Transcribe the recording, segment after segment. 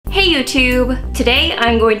Hey YouTube! Today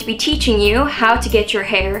I'm going to be teaching you how to get your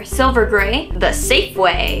hair silver gray the safe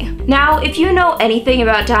way. Now, if you know anything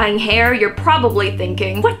about dyeing hair, you're probably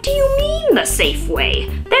thinking, what do you mean the safe way?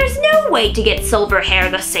 There's no way to get silver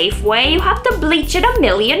hair the safe way. You have to bleach it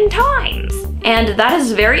 1,000,000 times. And that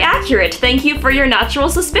is very accurate. Thank you for your natural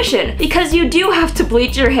suspicion, because you do have to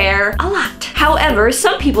bleach your hair a lot. However,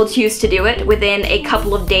 some people choose to do it within a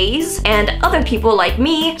couple of days, and other people like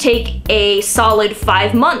me take a solid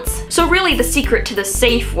 5 months. So really the secret to the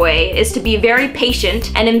safe way is to be very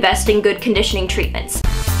patient and invest in good conditioning treatments.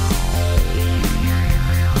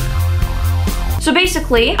 So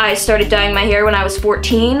basically, I started dyeing my hair when I was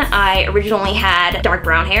 14. I originally had dark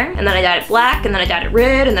brown hair, and then I dyed it black, and then I dyed it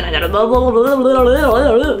red, and then I dyed it blah blah blah blah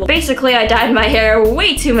blah blah. Basically, I dyed my hair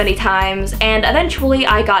way too many times, and eventually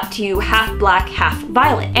I got to half black, half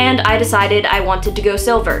violet, and I decided I wanted to go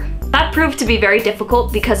silver. That proved to be very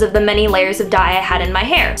difficult because of the many layers of dye I had in my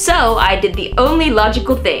hair. So I did the only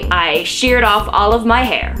logical thing. I sheared off all of my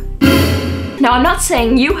hair. Now, I'm not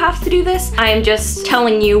saying you have to do this, I'm just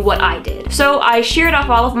telling you what I did. So I sheared off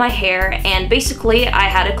all of my hair, and basically I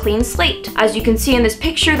had a clean slate. As you can see in this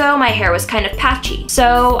picture though, my hair was kind of patchy.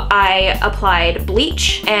 So I applied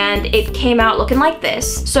bleach, and it came out looking like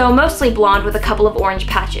this. So mostly blonde with a couple of orange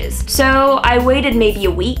patches. So I waited maybe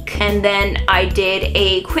a week, and then I did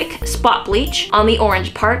a quick spot bleach on the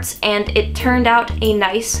orange parts, and it turned out a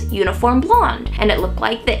nice uniform blonde, and it looked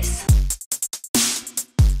like this.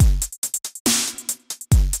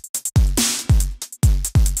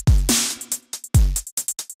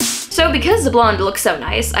 So because the blonde looks so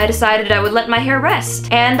nice, I decided I would let my hair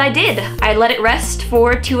rest. And I did. I let it rest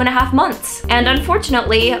for 2.5 months. And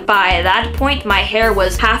unfortunately, by that point, my hair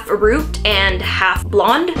was half a root and half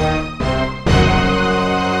blonde,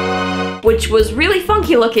 which was really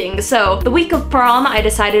funky looking. So the week of prom, I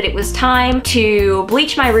decided it was time to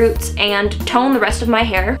bleach my roots and tone the rest of my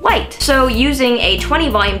hair white. So using a 20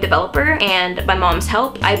 volume developer and my mom's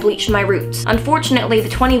help, I bleached my roots. Unfortunately, the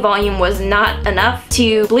 20 volume was not enough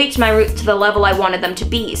to bleach my roots to the level I wanted them to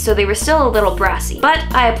be, so they were still a little brassy. But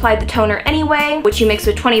I applied the toner anyway, which you mix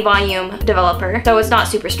with 20 volume developer, so it's not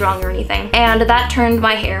super strong or anything. And that turned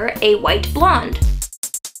my hair a white blonde.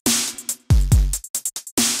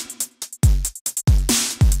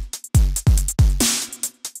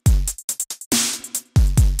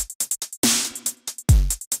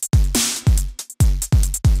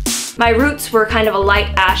 My roots were kind of a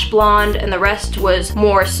light ash blonde, and the rest was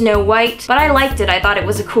more snow white, but I liked it. I thought it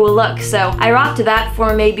was a cool look, so I rocked that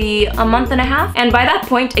for maybe a month and a half. And by that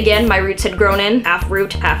point, again, my roots had grown in, half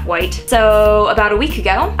root, half white. So about a week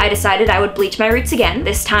ago, I decided I would bleach my roots again.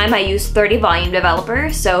 This time I used 30 volume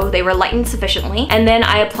developer, so they were lightened sufficiently. And then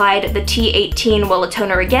I applied the T18 Wella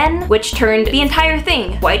toner again, which turned the entire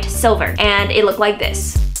thing white silver, and it looked like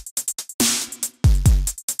this.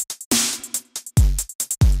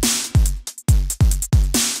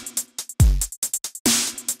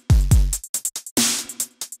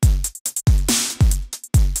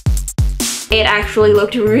 It actually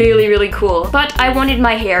looked really, really cool, but I wanted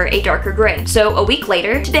my hair a darker gray. So a week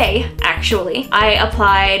later, today, actually, I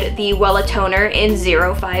applied the Wella toner in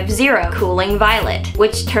 050 Cooling Violet,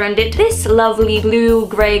 which turned it this lovely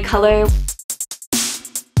blue-gray color.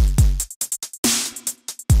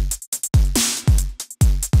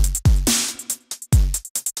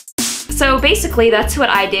 So basically, that's what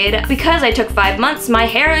I did. Because I took 5 months, my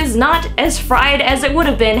hair is not as fried as it would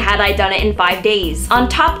have been had I done it in 5 days. On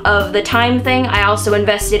top of the time thing, I also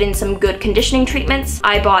invested in some good conditioning treatments.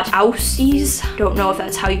 I bought Aussies, don't know if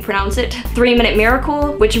that's how you pronounce it, 3-minute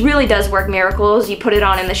miracle, which really does work miracles. You put it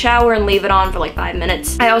on in the shower and leave it on for like 5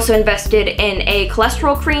 minutes. I also invested in a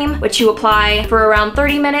cholesterol cream, which you apply for around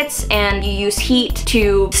 30 minutes, and you use heat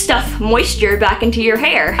to stuff moisture back into your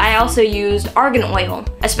hair. I also used argan oil,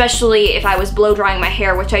 especially if I was blow drying my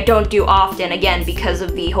hair, which I don't do often, again, because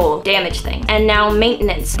of the whole damage thing. And now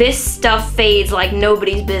maintenance. This stuff fades like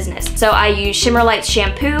nobody's business. So I use Shimmer Lights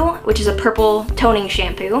shampoo, which is a purple toning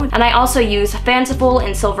shampoo. And I also use Fanciful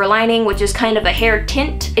in Silver Lining, which is kind of a hair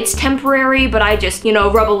tint. It's temporary, but I just, you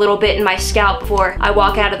know, rub a little bit in my scalp before I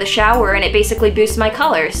walk out of the shower, and it basically boosts my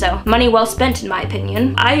color. So money well spent, in my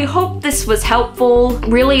opinion. I hope this was helpful.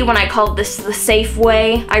 Really, when I called this the safe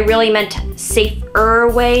way, I really meant safer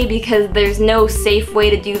way, because there's no safe way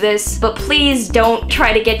to do this. But please don't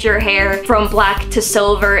try to get your hair from black to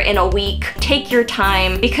silver in a week. Take your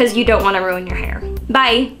time, because you don't want to ruin your hair.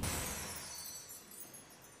 Bye!